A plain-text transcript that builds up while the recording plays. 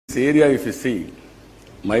area, if you see,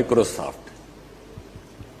 Microsoft.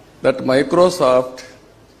 That Microsoft,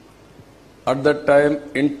 at that time,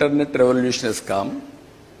 internet revolution has come.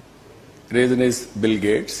 Reason is Bill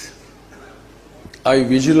Gates. I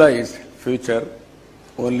visualized future,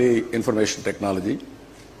 only information technology.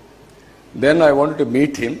 Then I wanted to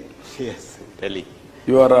meet him. Yes, Delhi.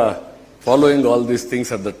 You are following all these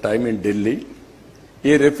things at the time in Delhi.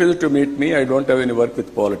 He refused to meet me. I don't have any work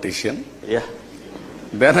with politician. Yeah.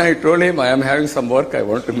 Then I told him, I am having some work. I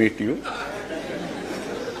want to meet you.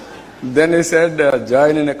 Then he said,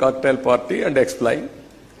 join in a cocktail party and explain.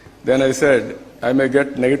 Then I said, I may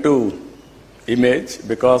get negative image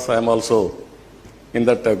because I am also in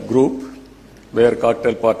that group where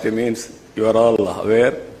cocktail party means you are all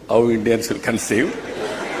aware how Indians will conceive.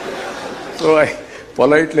 So I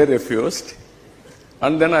politely refused.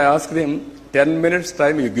 And then I asked him, 10 minutes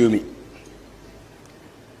time you give me.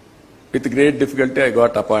 With great difficulty I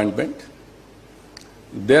got appointment.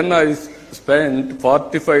 Then I spent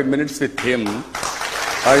 45 minutes with him.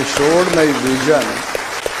 I showed my vision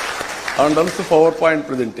and also PowerPoint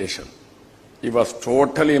presentation. He was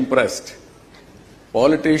totally impressed.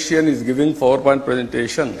 Politician is giving PowerPoint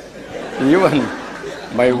presentation. Even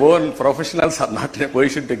my own professionals are not in a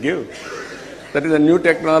position to give. That is a new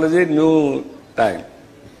technology, new time.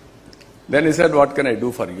 Then he said, what can I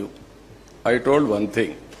do for you? I told one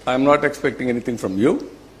thing. I am not expecting anything from you.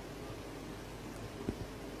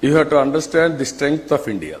 You have to understand the strength of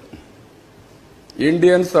India.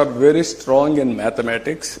 Indians are very strong in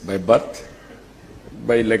mathematics by birth,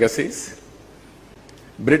 by legacies.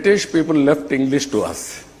 British people left English to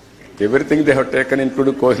us. Everything they have taken,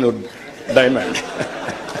 including Kohinoor diamond.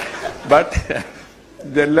 But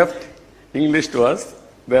they left English to us.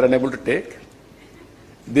 They are unable to take.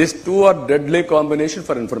 These two are deadly combination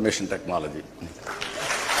for information technology.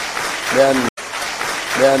 Then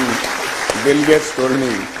Bill Gates told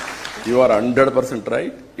me, you are 100%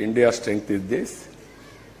 right. India's strength is this.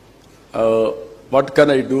 What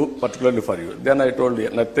can I do particularly for you? Then I told you,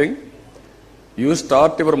 nothing. You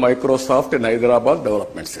start your Microsoft in Hyderabad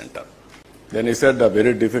Development Center. Then he said,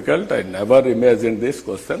 very difficult. I never imagined this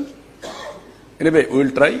question. Anyway, we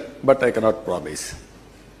will try, but I cannot promise.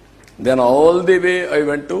 Then all the way I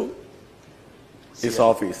went to his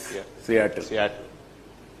office, Seattle.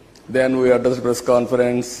 Then we addressed a press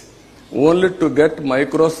conference. Only to get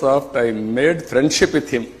Microsoft, I made friendship with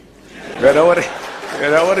him. Wherever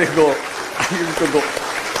he go, I used to go.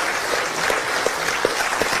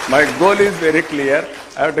 My goal is very clear.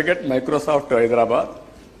 I have to get Microsoft to Hyderabad.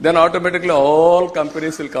 Then automatically all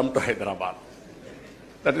companies will come to Hyderabad.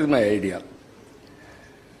 That is my idea.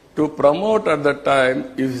 To promote at that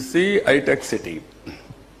time, if you see high-tech city,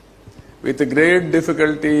 with great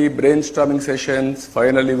difficulty, brainstorming sessions,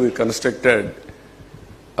 finally we constructed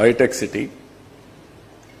high-tech city.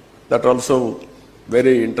 That also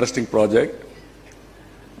very interesting project.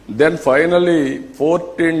 Then finally,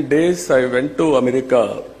 14 days I went to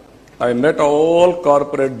America. I met all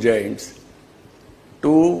corporate giants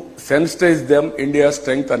to sensitize them India's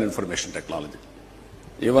strength and information technology.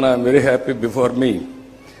 Even I am very happy before me.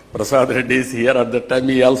 Prasad Reddy is here at that time.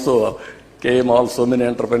 He also came, so many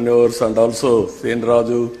entrepreneurs, and also Sen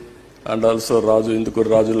Raju, and also Raju, Indukur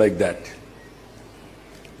Raju, like that.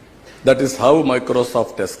 That is how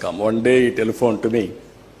Microsoft has come. One day he telephoned to me.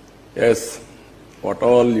 Yes, what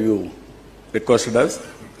all you requested us.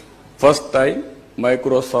 First time,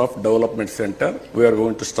 Microsoft Development Center, we are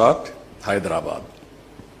going to start Hyderabad.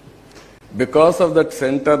 Because of that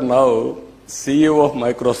center now, CEO of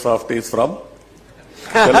Microsoft is from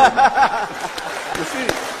You see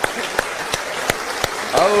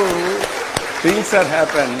how things have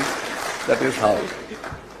happened, that is how.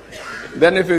 Then if you